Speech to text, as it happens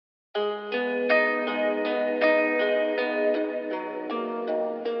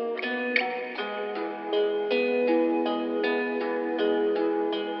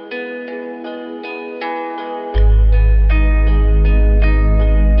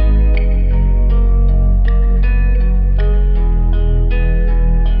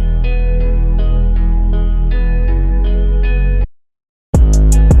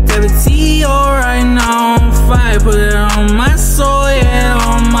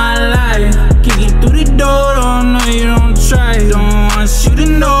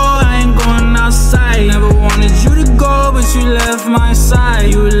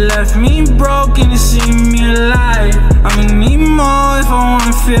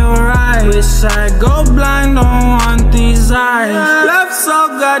feel right. Wish I go blind, don't want these eyes. Love so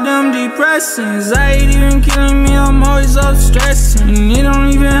goddamn depressing. Anxiety been killing me, I'm always up stressing. And it don't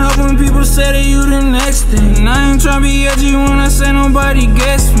even help when people say that you the next thing. I ain't tryna be edgy when I say nobody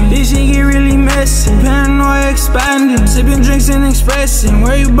gets me. This shit get really messy, paranoia expanding. Sipping drinks and expressing,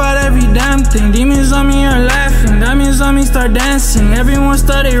 worry about every damn thing. Demons on me are laughing, diamonds on me start dancing. Everyone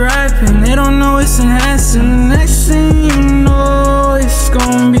started rapping, they don't know it's enhancing. Next thing you know, it's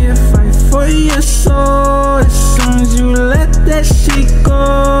gonna be a fight for your soul. As soon as you let that shit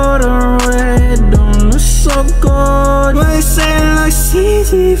go, the road ahead don't look so good. But they say it looks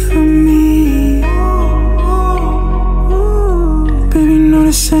easy for me. Baby, no,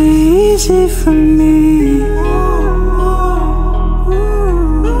 this ain't easy for me.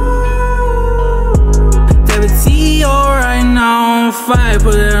 Tapatio right now on fire,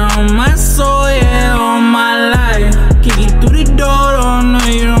 put it on my soul, yeah, on my life. Kick it through the door, don't know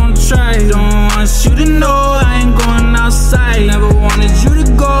you don't try. Don't want you to know I ain't going outside. Never wanted you to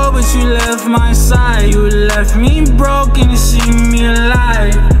go, but you left my side. You left me broken to see me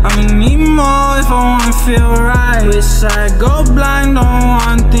alive. I'ma need more if I wanna feel right. Wish I go blind, don't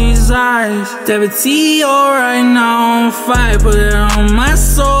want these eyes. Tapatio right now on fire, put it on my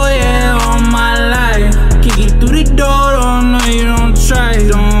soul, yeah, on my life. Kick it through the door, don't know you don't try.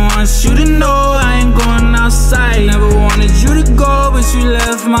 Don't want you to know I ain't going outside. Never wanted you to go, but you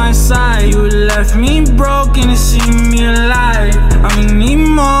left my side. You left me broken to see me alive. I'ma need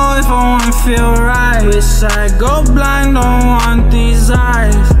more if I wanna feel right. Wish I go blind, don't want these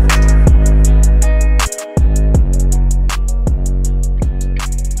eyes.